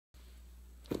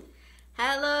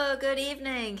Hello, good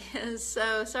evening.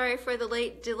 So sorry for the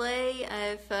late delay.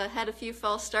 I've had a few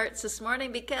false starts this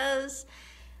morning because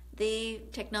the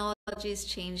technology's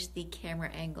changed the camera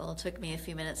angle. It took me a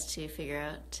few minutes to figure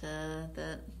out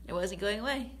that it wasn't going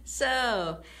away.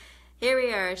 So here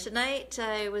we are. Tonight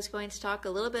I was going to talk a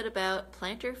little bit about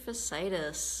plantar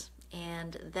fasciitis,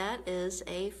 and that is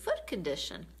a foot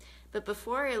condition. But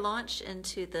before I launch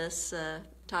into this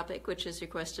topic, which was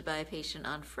requested by a patient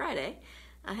on Friday,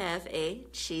 I have a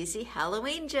cheesy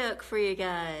Halloween joke for you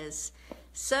guys.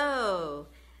 So,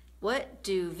 what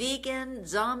do vegan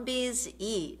zombies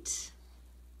eat?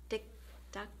 Tick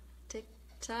tock, tick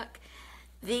tock.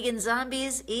 Vegan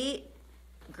zombies eat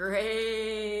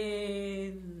grains.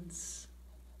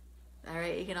 All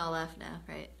right, you can all laugh now,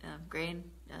 right? Grain,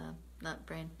 not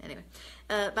brain. Anyway,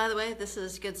 by the way, this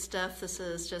is good stuff. This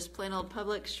is just plain old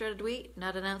Publix shredded wheat,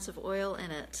 not an ounce of oil in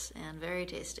it, and very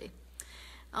tasty.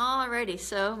 Alrighty,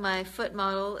 so my foot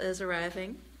model is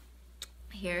arriving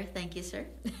here. Thank you, sir.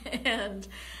 And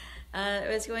I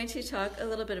was going to talk a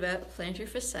little bit about plantar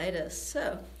fasciitis.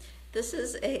 So this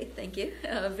is thank you,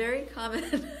 a very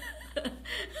common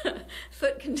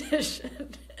foot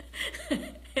condition.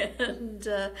 And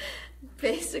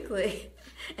basically,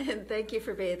 and thank you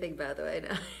for bathing, by the way.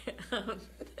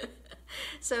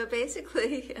 So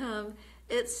basically,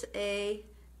 it's a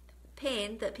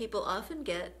pain that people often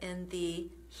get in the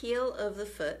heel of the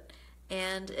foot,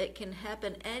 and it can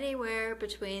happen anywhere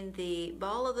between the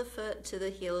ball of the foot to the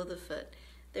heel of the foot.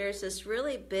 There's this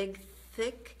really big,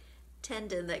 thick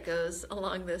tendon that goes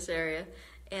along this area,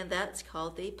 and that's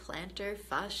called the plantar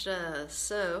fascia.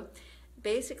 So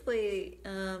basically,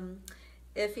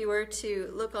 if you were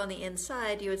to look on the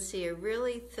inside, you would see a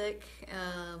really thick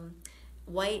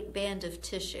white band of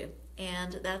tissue,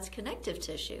 and that's connective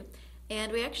tissue.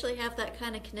 And we actually have that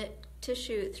kind of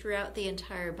tissue throughout the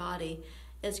entire body.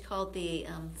 It's called the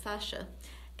fascia,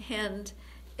 and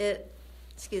it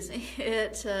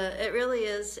really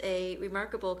is a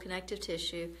remarkable connective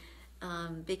tissue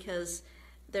because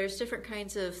there's different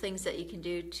kinds of things that you can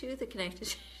do to the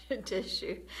connective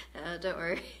tissue. Don't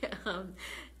worry,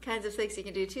 kinds of things you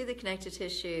can do to the connective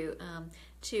tissue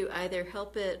to either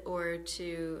help it or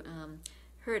to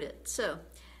hurt it. So.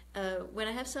 When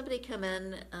I have somebody come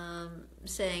in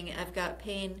saying, I've got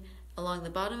pain along the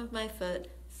bottom of my foot,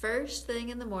 first thing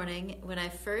in the morning, when I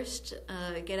first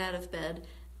get out of bed,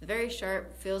 very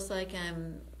sharp, feels like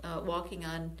I'm walking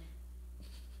on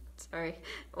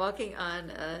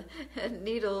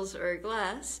needles or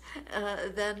glass,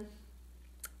 then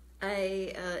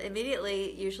I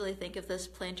immediately usually think of this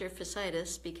plantar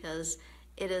fasciitis because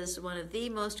it is one of the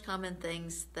most common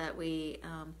things that we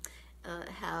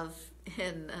have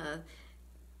in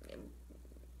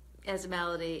as a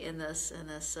malady in this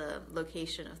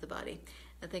location of the body.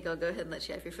 I think I'll go ahead and let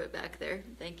you have your foot back there.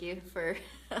 Thank you for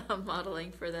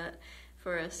modeling for that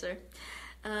for us, sir.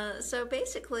 So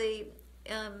basically,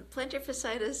 plantar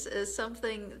fasciitis is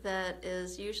something that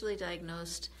is usually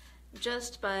diagnosed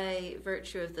just by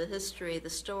virtue of the history, the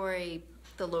story,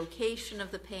 the location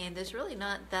of the pain. There's really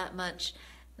not that much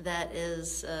that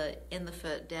is in the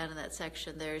foot down in that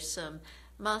section. There's some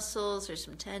muscles, there's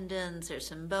some tendons, there's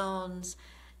some bones,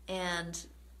 and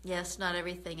yes, not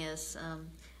everything is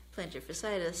plantar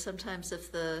fasciitis. Sometimes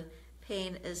if the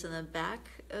pain is in the back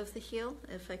of the heel,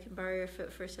 if I can borrow your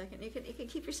foot for a second, you can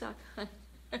keep your sock on.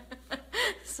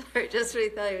 Sorry, just when he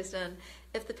thought he was done.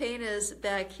 If the pain is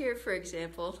back here, for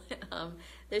example,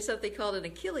 there's something called an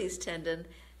Achilles tendon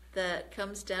that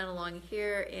comes down along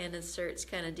here and inserts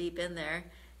kind of deep in there.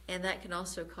 And that can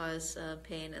also cause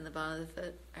pain in the bottom of the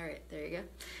foot. All right, there you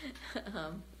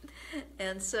go.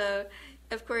 And so,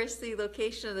 of course, the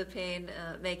location of the pain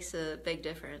makes a big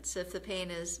difference. If the pain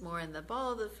is more in the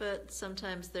ball of the foot,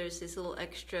 sometimes there's these little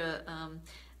extra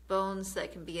bones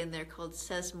that can be in there called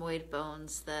sesamoid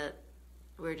bones that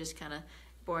we're just kind of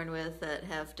born with that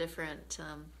have different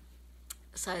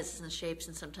sizes and shapes,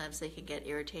 and sometimes they can get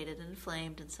irritated and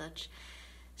inflamed and such.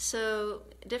 So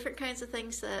different kinds of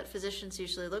things that physicians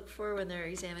usually look for when they're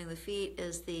examining the feet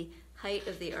is the height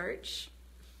of the arch.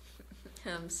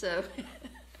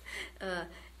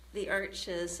 The arch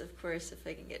is, of course, if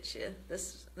I can get you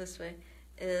this way,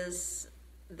 is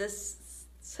this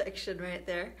section right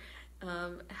there.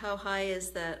 How high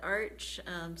is that arch?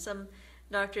 Some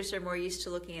doctors are more used to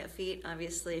looking at feet.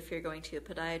 Obviously, if you're going to a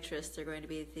podiatrist, they're going to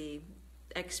be the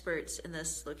experts in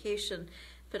this location.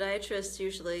 Podiatrists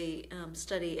usually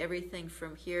study everything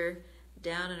from here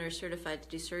down and are certified to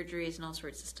do surgeries and all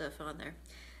sorts of stuff on there.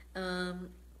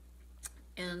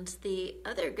 And the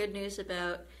other good news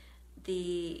about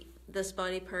this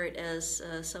body part as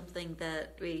something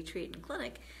that we treat in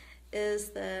clinic is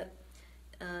that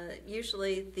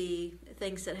usually the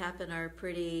things that happen are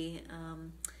pretty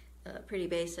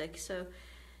basic. So,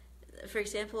 for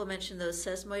example, I mentioned those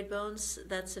sesamoid bones.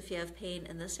 That's if you have pain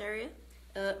in this area.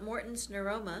 Morton's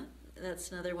neuroma,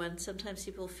 that's another one. Sometimes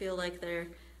people feel like they're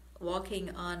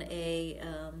walking on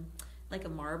like a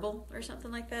marble or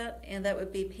something like that, and that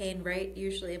would be pain right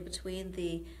usually in between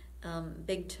the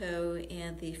big toe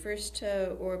and the first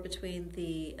toe, or between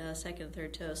the second and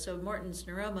third toe. So Morton's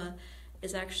neuroma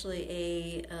is actually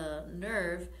a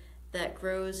nerve that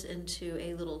grows into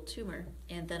a little tumor,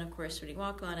 and then of course when you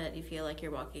walk on it you feel like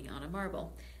you're walking on a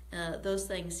marble. Those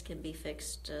things can be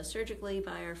fixed surgically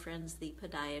by our friends the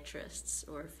podiatrists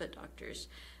or foot doctors,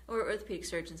 or orthopedic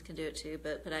surgeons can do it too,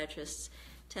 but podiatrists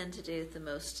tend to do the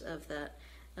most of that.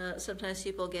 Sometimes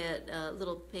people get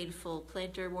little painful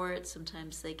plantar warts.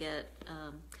 Sometimes they get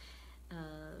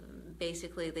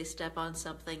basically they step on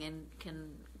something and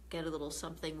can get a little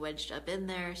something wedged up in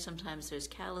there. Sometimes there's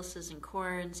calluses and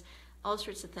corns. All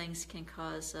sorts of things can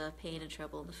cause pain and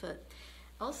trouble in the foot.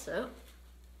 Also,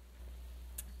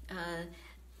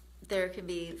 there can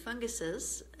be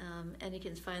funguses, and you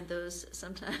can find those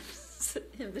sometimes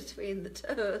in between the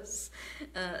toes.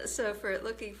 So if we're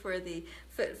looking for the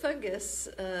foot fungus,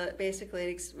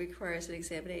 basically it requires an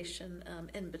examination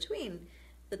in between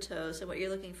the toes. And what you're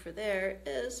looking for there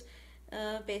is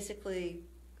basically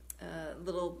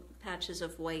little patches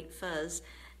of white fuzz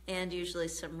and usually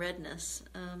some redness.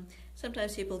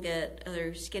 Sometimes people get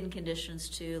other skin conditions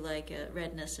too, like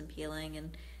redness and peeling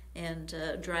and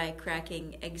dry,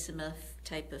 cracking, eczema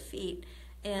type of feet.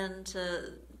 And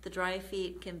the dry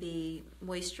feet can be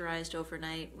moisturized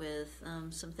overnight with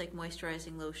some thick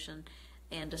moisturizing lotion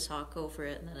and a sock over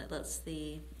it, and then it lets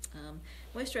the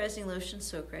moisturizing lotion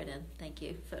soak right in. Thank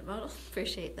you, foot model.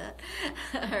 Appreciate that.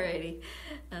 Alrighty.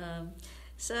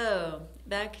 So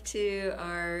back to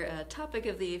our topic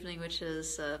of the evening, which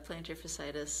is plantar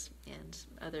fasciitis and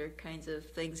other kinds of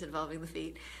things involving the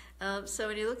feet. So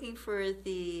when you're looking for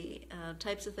the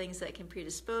types of things that can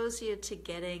predispose you to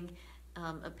getting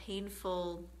a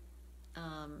painful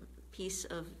piece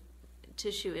of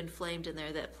tissue inflamed in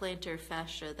there, that plantar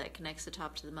fascia that connects the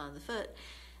top to the bottom of the foot.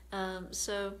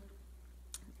 So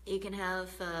you can have,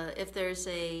 if there's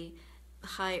a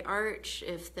high arch,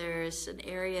 if there's an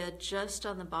area just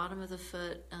on the bottom of the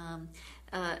foot,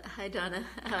 hi Donna,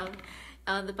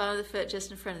 on the bottom of the foot just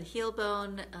in front of the heel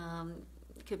bone,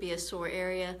 could be a sore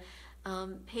area.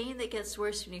 Pain that gets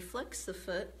worse when you flex the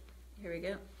foot. Here we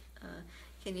go.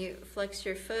 Can you flex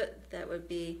your foot? That would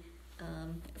be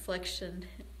flexion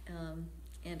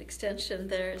and extension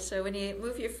there. So when you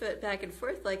move your foot back and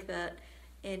forth like that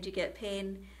and you get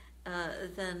pain,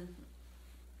 then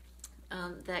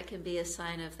that can be a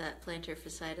sign of that plantar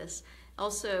fasciitis.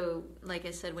 Also, like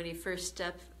I said, when you first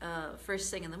step,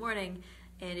 first thing in the morning,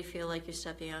 and you feel like you're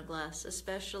stepping on glass,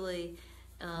 especially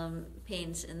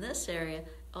pains in this area,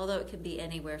 although it can be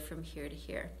anywhere from here to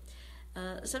here.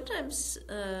 Sometimes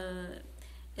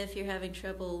if you're having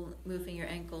trouble moving your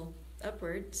ankle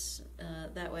upwards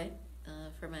that way,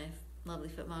 for my lovely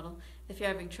foot model, if you're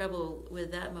having trouble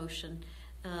with that motion,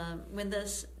 when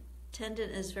this tendon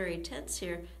is very tense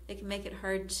here, it can make it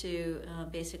hard to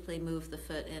basically move the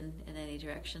foot in any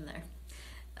direction there.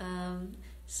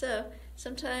 So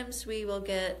sometimes we will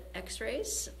get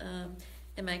x-rays.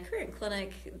 In my current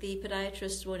clinic, the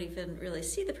podiatrist won't even really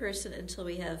see the person until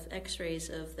we have x-rays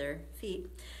of their feet.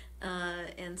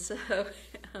 And so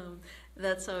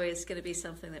that's always going to be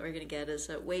something that we're going to get, is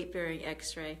a weight-bearing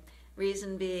x-ray.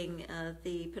 Reason being,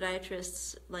 the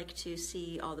podiatrists like to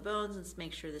see all the bones and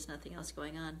make sure there's nothing else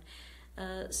going on.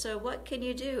 So what can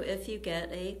you do if you get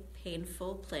a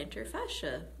painful plantar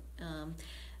fascia?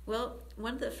 Well,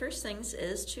 one of the first things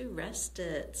is to rest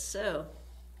it. So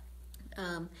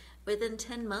within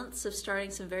 10 months of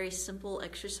starting some very simple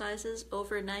exercises,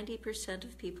 over 90%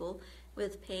 of people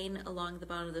with pain along the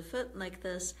bottom of the foot like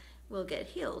this will get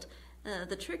healed.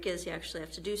 The trick is you actually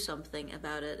have to do something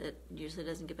about it. It usually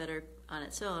doesn't get better on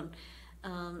its own.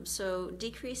 So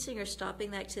decreasing or stopping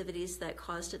the activities that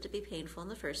caused it to be painful in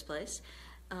the first place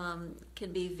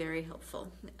can be very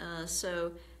helpful.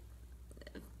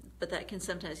 But that can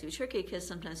sometimes be tricky because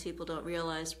sometimes people don't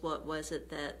realize what was it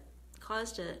that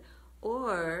caused it,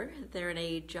 or they're in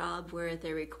a job where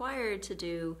they're required to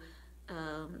do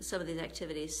some of these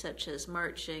activities such as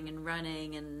marching and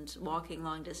running and walking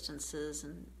long distances,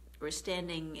 and or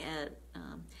standing at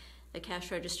a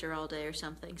cash register all day or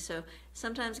something. So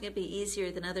sometimes it can be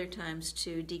easier than other times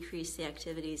to decrease the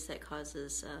activities that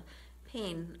causes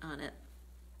pain on it.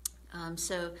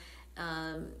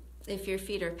 If your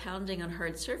feet are pounding on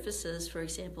hard surfaces, for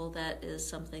example, that is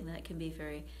something that can be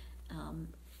very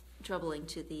troubling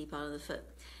to the bottom of the foot.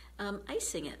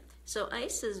 Icing it. So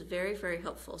ice is very, very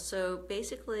helpful. So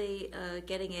basically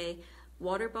getting a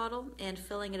water bottle and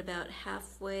filling it about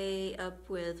halfway up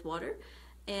with water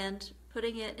and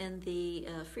putting it in the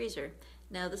freezer.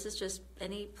 Now this is just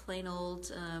any plain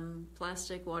old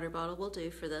plastic water bottle will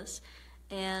do for this.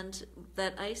 And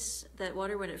that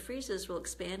water, when it freezes, will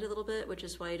expand a little bit, which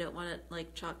is why you don't want it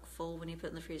like chock full when you put it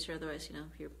in the freezer. Otherwise,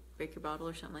 you break your bottle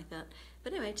or something like that.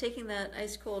 But anyway, taking that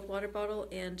ice cold water bottle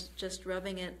and just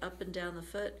rubbing it up and down the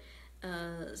foot.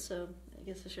 So I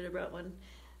guess I should have brought one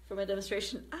for my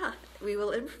demonstration. We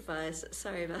will improvise.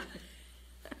 Sorry about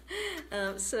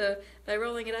it. So by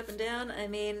rolling it up and down, I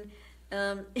mean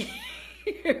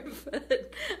your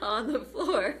foot on the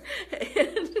floor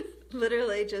and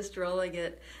literally just rolling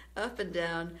it up and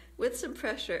down with some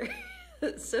pressure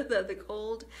so that the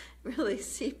cold really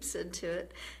seeps into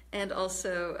it, and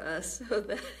also so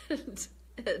that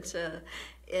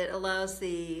it allows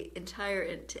the entire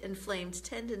inflamed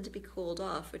tendon to be cooled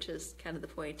off, which is kind of the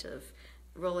point of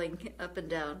rolling up and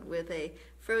down with a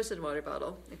frozen water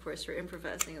bottle. Of course, we're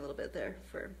improvising a little bit there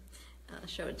for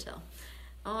show and tell.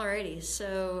 Alrighty,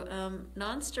 so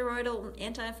non-steroidal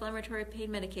anti-inflammatory pain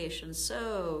medications.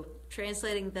 So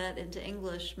translating that into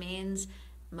English means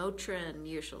Motrin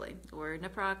usually, or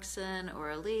naproxen, or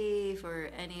Aleve,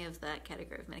 or any of that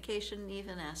category of medication,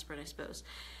 even aspirin, I suppose.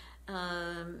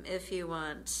 If you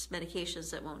want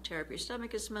medications that won't tear up your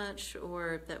stomach as much,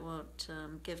 or that won't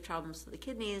give problems to the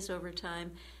kidneys over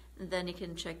time, then you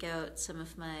can check out some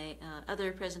of my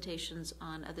other presentations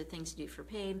on other things to do for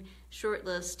pain. Short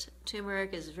list: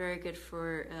 turmeric is very good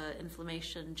for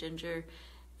inflammation, ginger,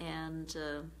 and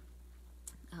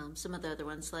some of the other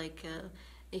ones like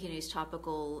you can use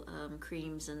topical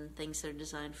creams and things that are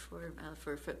designed for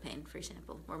foot pain, for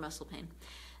example, or muscle pain.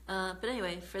 But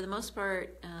anyway, for the most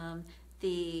part,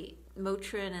 the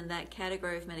Motrin and that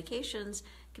category of medications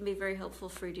can be very helpful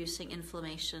for reducing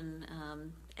inflammation,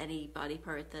 any body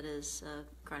part that is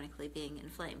chronically being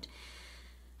inflamed.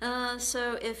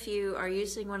 So if you are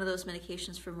using one of those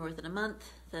medications for more than a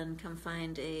month, then come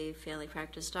find a family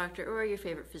practice doctor or your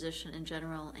favorite physician in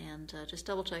general, and just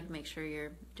double check and make sure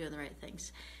you're doing the right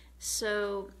things.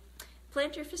 So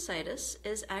plantar fasciitis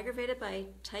is aggravated by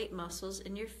tight muscles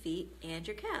in your feet and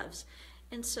your calves.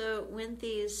 And so when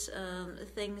these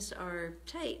things are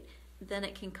tight, then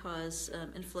it can cause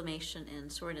inflammation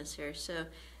and soreness here. So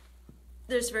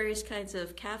there's various kinds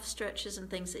of calf stretches and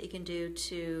things that you can do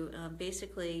to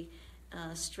basically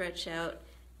stretch out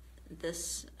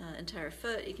this entire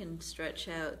foot. You can stretch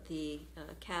out the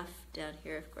calf down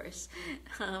here, of course.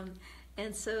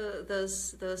 And so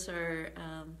those are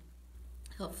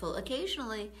helpful.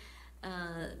 Occasionally,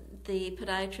 the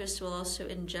podiatrist will also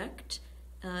inject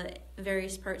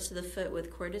various parts of the foot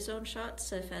with cortisone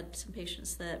shots. I've had some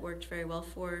patients that worked very well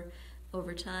for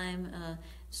over time.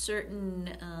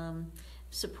 Certain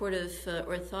supportive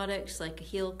orthotics like a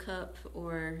heel cup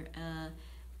or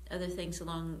other things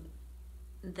along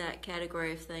that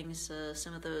category of things.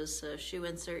 Some of those shoe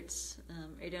inserts.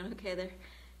 Are you doing okay there?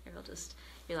 Here, I'll just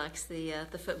relax the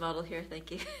foot model here.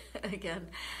 Thank you again.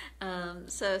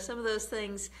 So some of those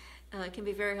things can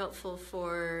be very helpful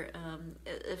for,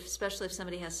 especially if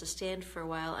somebody has to stand for a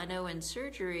while. I know in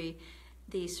surgery,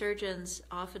 the surgeons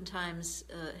oftentimes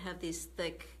have these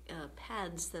thick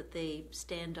pads that they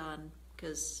stand on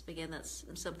because, again, that's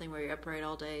something where you're upright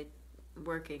all day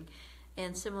working.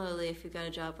 And similarly, if you've got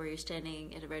a job where you're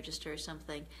standing at a register or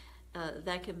something,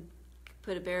 that can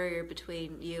put a barrier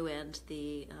between you and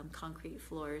the concrete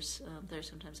floors that are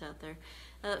sometimes out there.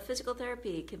 Physical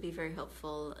therapy can be very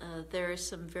helpful. There are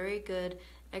some very good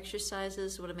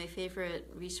exercises. One of my favorite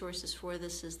resources for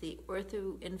this is the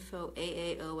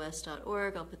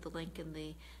orthoinfoaaos.org. I'll put the link in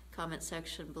the comment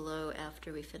section below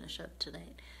after we finish up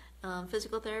tonight.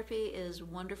 Physical therapy is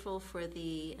wonderful for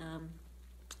the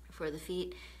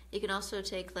feet. You can also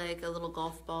take like a little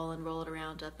golf ball and roll it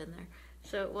around up in there.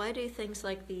 So why do things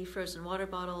like the frozen water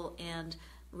bottle and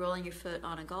rolling your foot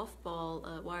on a golf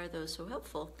ball, why are those so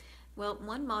helpful? Well,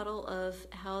 one model of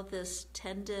how this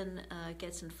tendon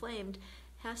gets inflamed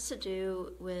has to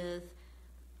do with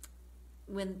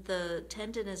when the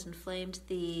tendon is inflamed,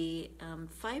 the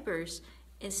fibers,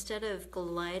 instead of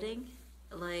gliding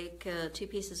like two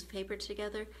pieces of paper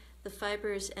together, the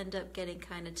fibers end up getting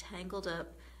kind of tangled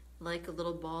up like a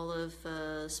little ball of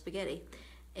spaghetti.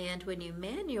 And when you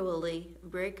manually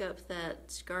break up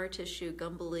that scar tissue,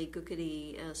 gumbly,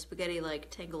 gookety, spaghetti-like,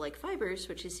 tangle-like fibers,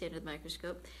 which you see under the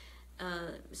microscope,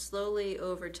 slowly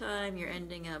over time you're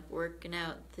ending up working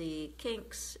out the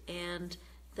kinks, and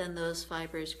then those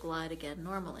fibers glide again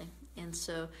normally. And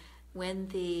so when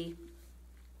the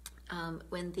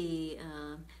when the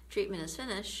treatment is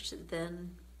finished,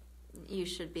 then you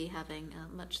should be having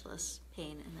much less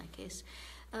pain in that case.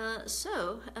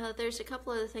 So there's a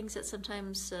couple other things that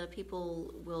sometimes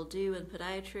people will do in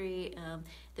podiatry.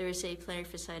 There is a plantar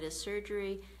fasciitis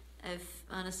surgery. I've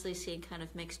honestly seen kind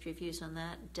of mixed reviews on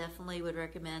that. Definitely would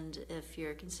recommend, if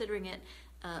you're considering it,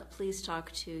 please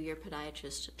talk to your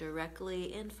podiatrist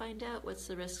directly and find out what's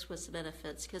the risks, what's the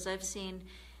benefits. Because I've seen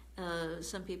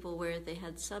some people where they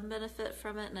had some benefit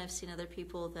from it, and I've seen other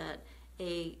people that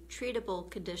a treatable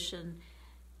condition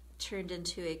turned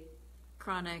into a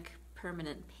chronic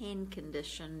permanent pain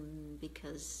condition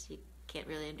because you can't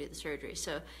really undo the surgery.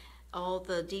 So all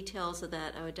the details of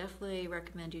that, I would definitely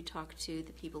recommend you talk to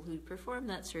the people who perform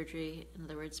that surgery, in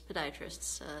other words,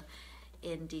 podiatrists,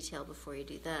 in detail before you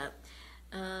do that.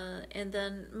 And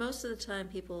then most of the time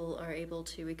people are able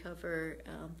to recover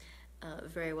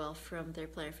very well from their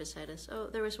plantar fasciitis. Oh,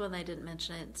 there was one I didn't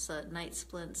mention. It's night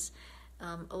splints.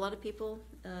 A lot of people,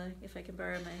 if I can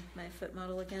borrow my foot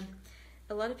model again,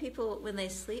 a lot of people, when they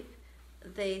sleep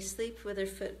with their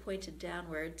foot pointed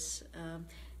downwards,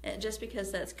 and just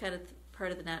because that's kind of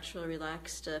part of the natural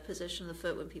relaxed position of the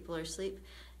foot when people are asleep.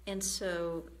 And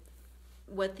so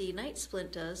what the night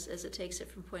splint does is it takes it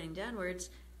from pointing downwards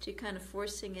to kind of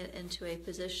forcing it into a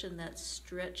position that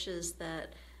stretches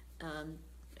that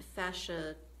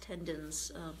fascia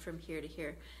tendons from here to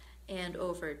here. And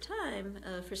over time,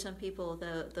 for some people,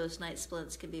 those night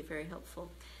splints can be very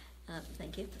helpful.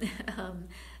 Thank you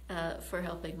for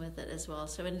helping with it as well.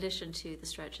 So in addition to the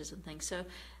stretches and things. So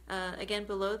again,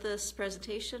 below this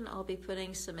presentation, I'll be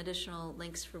putting some additional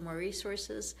links for more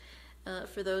resources.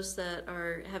 For those that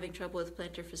are having trouble with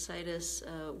plantar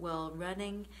fasciitis while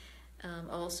running,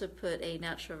 I'll also put a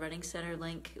Natural Running Center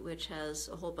link, which has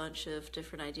a whole bunch of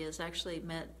different ideas. I actually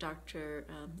met Dr.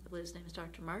 I believe his name is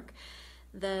Dr. Mark,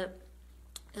 that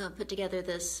put together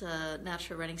this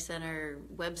Natural Running Center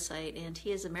website, and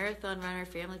he is a marathon runner,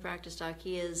 family practice doc.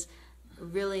 He is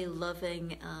really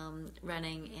loving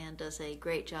running and does a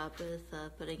great job with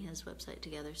putting his website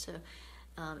together. So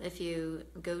if you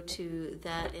go to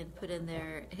that and put in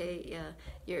there, hey,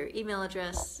 your email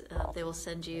address, they will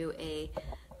send you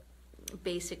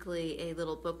basically a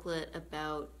little booklet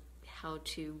about how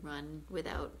to run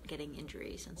without getting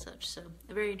injuries and such. So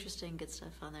very interesting, good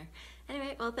stuff on there.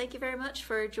 Anyway, well, thank you very much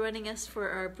for joining us for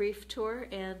our brief tour,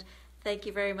 and thank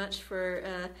you very much for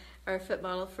our foot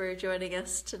model for joining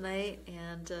us tonight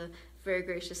and very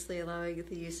graciously allowing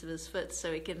the use of his foot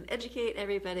so we can educate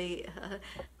everybody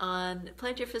on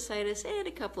plantar fasciitis and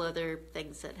a couple other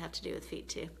things that have to do with feet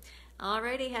too.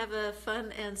 Alrighty, have a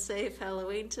fun and safe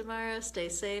Halloween tomorrow. Stay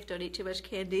safe, don't eat too much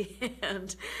candy,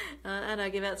 and I know,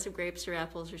 give out some grapes or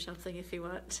apples or something if you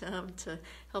want to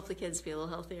help the kids be a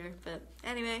little healthier. But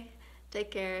anyway,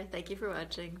 take care. Thank you for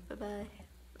watching. Bye-bye.